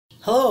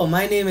Hello,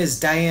 my name is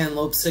Diane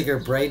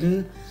Lopesiger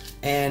Brayden,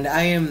 and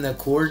I am the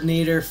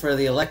coordinator for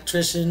the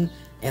electrician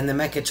and the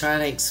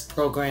mechatronics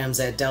programs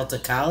at Delta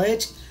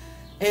College.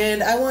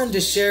 And I wanted to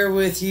share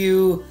with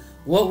you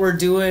what we're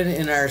doing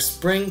in our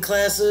spring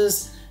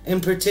classes,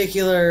 in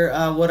particular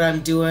what I'm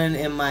doing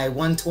in my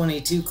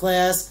 122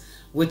 class,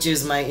 which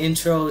is my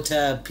intro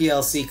to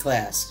PLC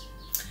class.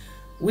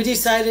 We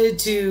decided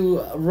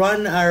to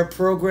run our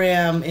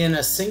program in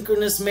a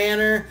synchronous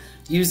manner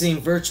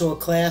using virtual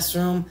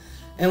classroom.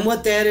 And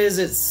what that is,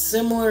 it's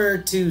similar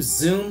to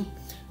Zoom.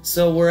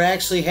 So we're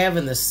actually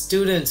having the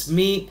students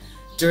meet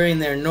during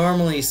their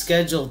normally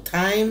scheduled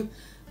time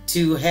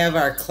to have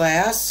our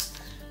class.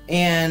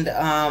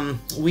 And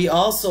we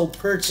also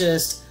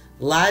purchased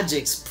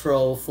Logix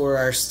Pro for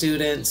our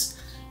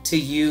students to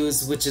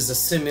use, which is a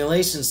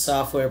simulation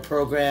software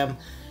program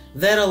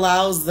that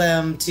allows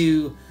them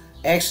to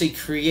actually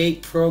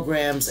create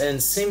programs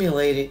and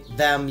simulate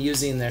them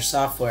using their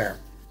software.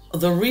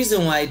 The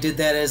reason why I did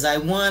that is I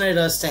wanted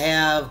us to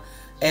have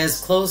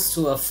as close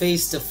to a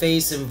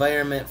face-to-face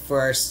environment for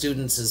our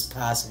students as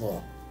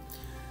possible.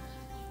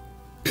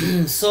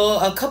 So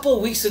a couple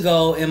of weeks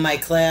ago in my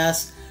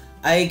class,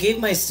 I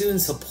gave my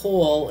students a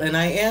poll and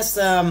I asked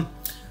them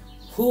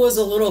who was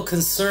a little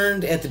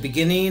concerned at the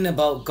beginning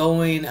about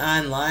going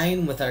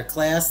online with our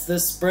class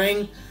this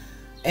spring,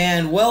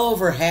 and well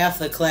over half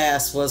the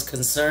class was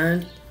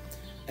concerned.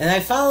 And I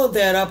followed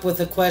that up with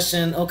a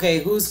question,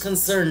 okay, who's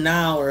concerned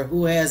now, or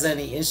who has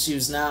any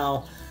issues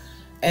now?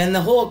 And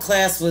the whole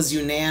class was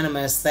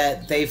unanimous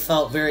that they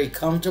felt very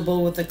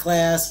comfortable with the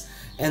class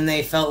and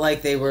they felt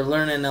like they were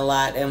learning a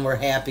lot and were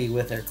happy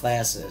with their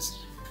classes.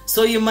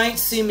 So you might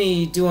see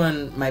me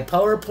doing my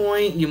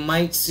PowerPoint, you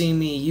might see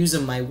me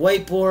using my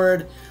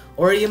whiteboard,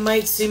 or you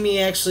might see me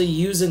actually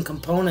using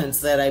components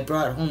that I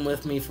brought home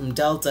with me from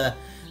Delta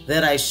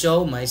that I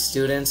show my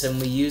students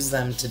and we use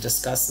them to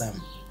discuss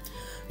them.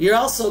 You're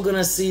also going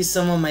to see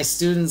some of my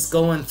students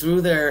going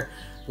through their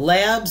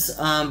labs.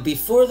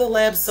 Before the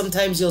labs,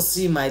 sometimes you'll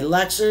see my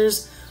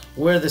lectures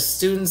where the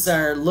students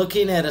are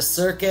looking at a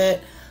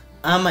circuit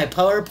on my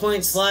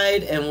PowerPoint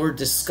slide and we're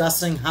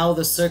discussing how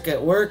the circuit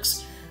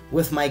works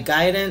with my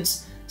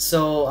guidance.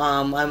 So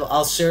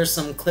I'll share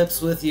some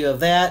clips with you of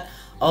that,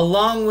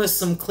 along with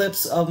some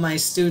clips of my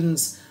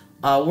students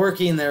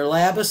working their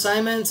lab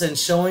assignments and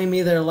showing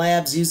me their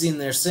labs using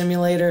their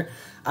simulator.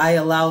 I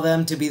allow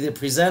them to be the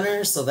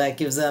presenter, so that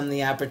gives them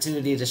the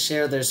opportunity to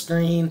share their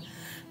screen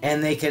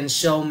and they can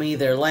show me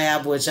their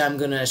lab, which I'm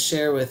going to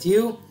share with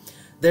you.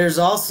 There's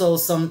also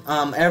some,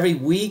 every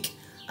week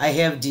I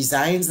have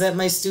designs that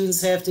my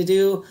students have to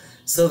do,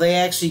 so they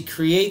actually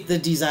create the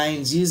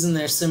designs using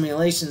their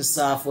simulation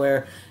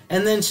software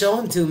and then show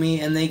them to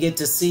me and they get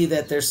to see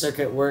that their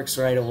circuit works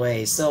right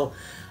away. So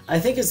I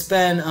think it's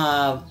been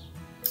a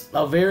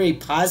very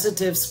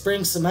positive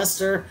spring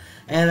semester,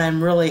 and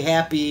I'm really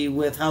happy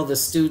with how the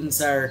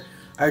students are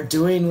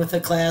doing with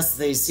the class.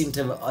 They seem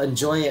to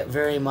enjoy it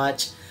very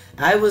much.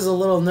 I was a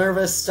little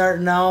nervous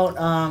starting out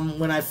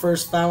when I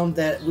first found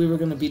that we were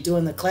going to be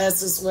doing the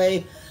class this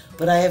way,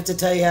 but I have to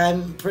tell you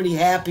I'm pretty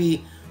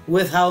happy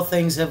with how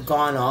things have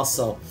gone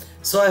also.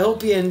 So I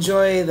hope you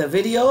enjoy the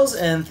videos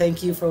and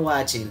thank you for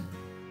watching.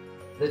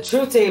 The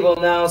truth table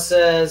now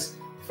says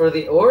for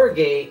the OR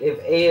gate, if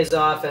A is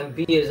off and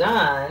B is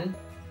on,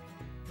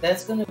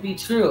 that's going to be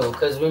true,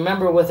 because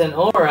remember with an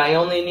OR, I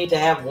only need to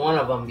have one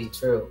of them be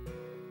true.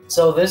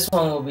 So this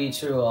one will be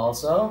true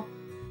also.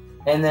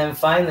 And then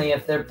finally,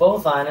 if they're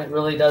both on, it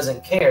really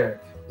doesn't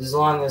care, as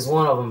long as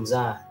one of them's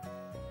on.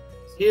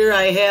 Here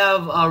I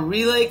have a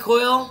relay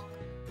coil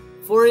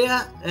for you,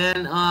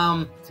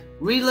 and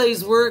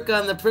relays work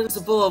on the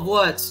principle of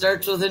what?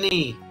 Starts with an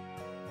E.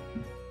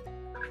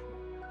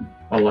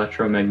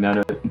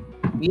 Electromagnetic.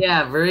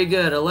 Yeah, very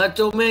good.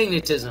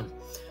 Electromagnetism.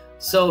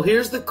 So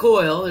here's the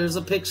coil. There's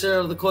a picture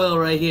of the coil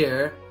right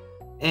here.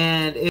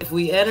 And if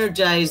we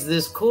energize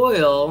this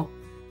coil,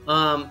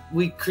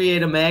 we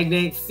create a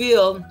magnetic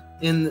field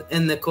in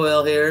the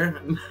coil here.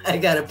 I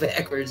got it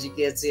backwards. You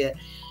can't see it.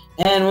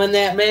 And when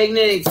that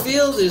magnetic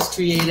field is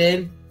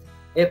created,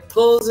 it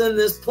pulls in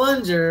this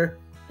plunger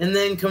and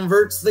then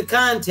converts the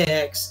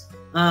contacts.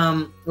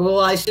 Well,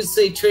 I should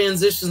say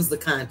transitions the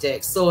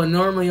contacts. So a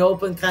normally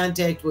open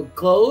contact would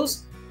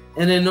close,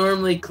 and a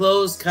normally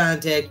closed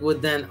contact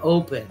would then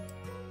open.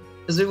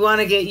 Because we want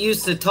to get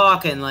used to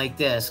talking like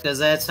this, because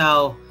that's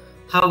how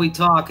we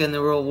talk in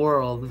the real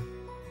world.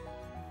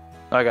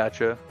 I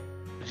gotcha.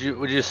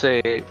 Would you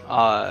say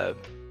A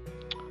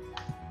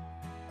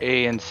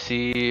and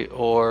C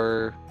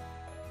or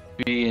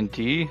B and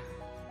D?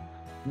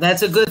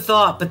 That's a good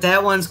thought, but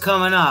that one's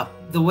coming up.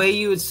 The way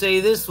you would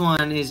say this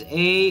one is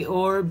A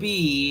or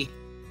B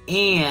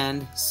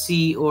and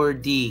C or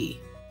D.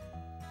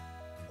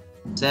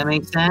 Does that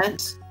make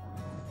sense?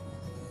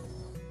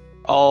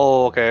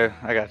 Oh, okay.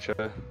 I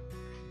gotcha.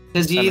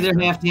 Because you either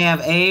have to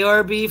have A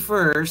or B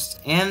first,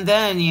 and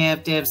then you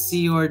have to have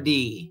C or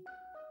D.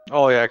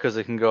 Oh, yeah, because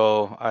it can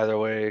go either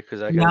way,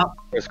 because I can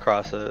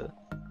crisscross it.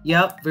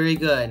 Yep, very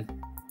good.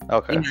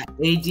 Okay.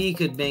 Yeah, AD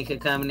could make a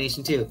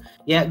combination too.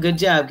 Yeah, good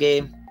job,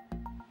 Gabe.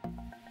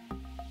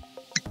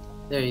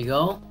 There you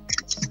go.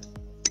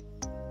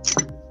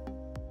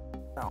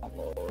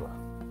 Download.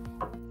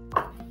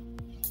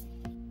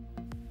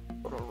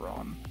 Go to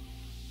run.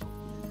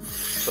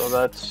 So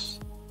that's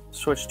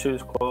switch 2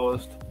 is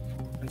closed,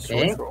 and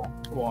switch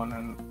 1,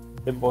 and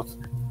they both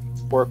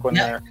work when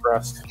they're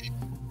pressed.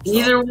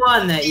 Either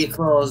one that you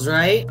close,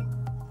 right?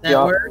 That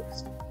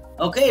works?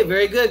 Okay,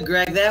 very good,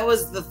 Greg. That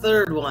was the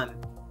third one.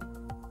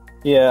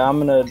 Yeah, I'm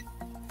gonna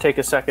take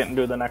a second and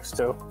do the next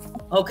 2.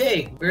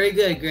 Okay, very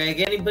good, Greg.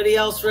 Anybody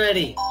else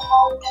ready?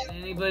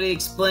 Anybody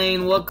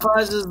explain what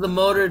causes the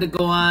motor to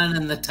go on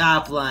in the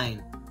top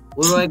line?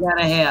 What do I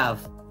gotta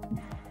have?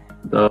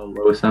 The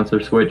low sensor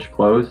switch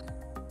closed.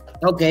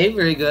 Okay,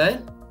 very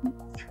good.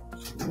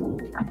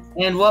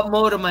 And what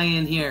mode am I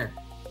in here?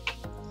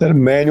 Is that a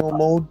manual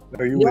mode?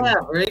 Are you Yeah,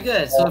 very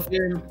good. So if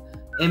you're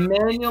in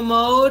manual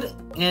mode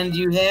and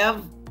you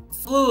have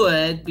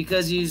fluid,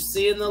 because you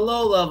see in the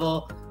low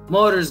level,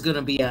 motor's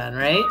gonna be on,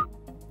 right?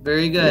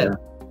 Very good. Yeah.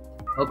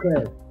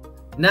 Okay.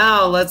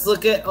 Now let's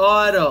look at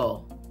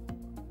auto.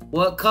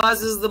 What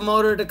causes the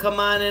motor to come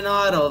on in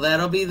auto?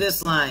 That'll be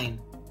this line.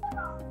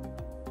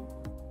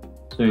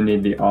 So you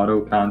need the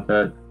auto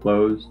contact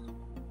closed.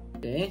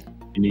 Okay.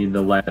 You need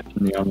the latch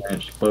and the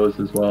unlatched closed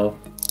as well,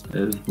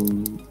 and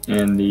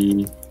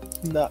the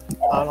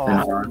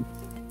on.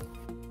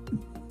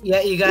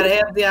 Yeah, you gotta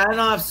have the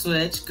on-off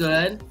switch.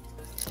 Good.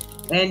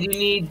 And you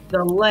need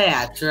the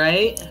latch,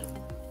 right?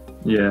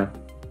 Yeah.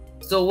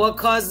 So what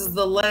causes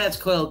the latch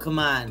coil to come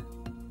on?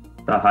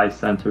 The high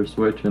sensor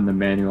switch and the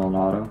manual and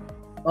auto.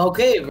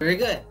 Okay, very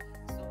good.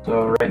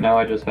 So right now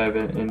I just have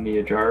it in the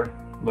ajar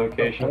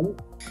location.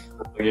 Okay.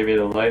 I'll give you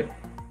the light.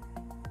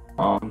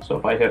 So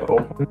if I hit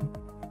open,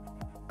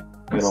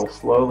 it'll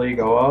slowly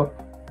go up.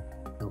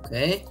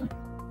 Okay.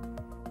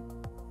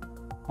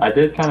 I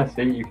did kind of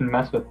see you can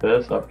mess with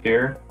this up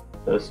here,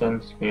 the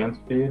sim scan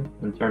speed,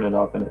 and turn it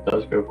up, and it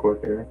does go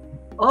quicker.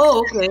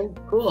 Oh, okay,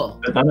 cool.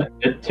 But then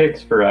it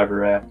ticks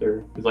forever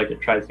after, because like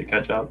it tries to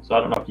catch up. So I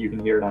don't know if you can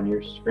hear it on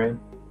your screen.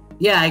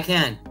 Yeah, I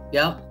can.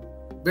 Yep.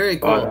 Very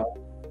cool.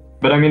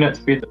 But I mean, it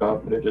speeds it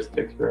up, but it just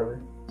ticks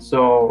forever.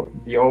 So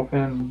the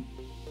open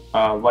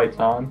light's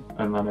on,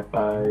 and then if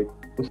I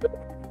close it,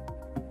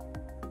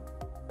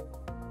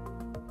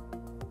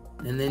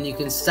 and then you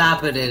can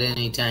stop it at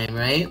any time,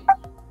 right?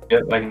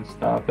 yep, I can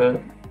stop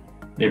it,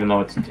 even though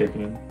it's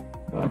ticking.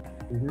 But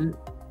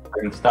I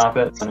can stop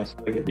it, and I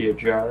still get the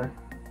ajar.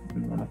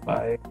 And then if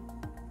I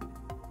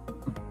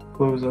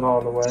close it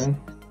all the way,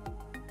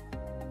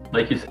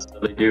 like you said,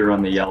 they do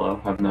run the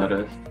yellow. I've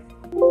noticed.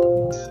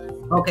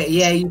 Okay,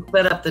 yeah, you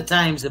sped up the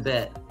times a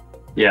bit.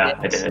 Yeah,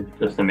 I did,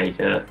 just to make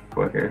it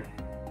quicker.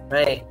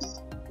 Right.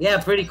 Yeah,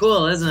 pretty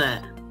cool, isn't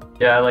it?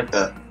 Yeah, I like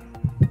that.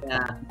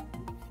 Yeah.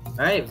 All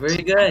right,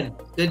 very good.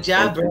 Good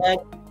job, Brad.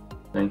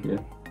 Thank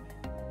you.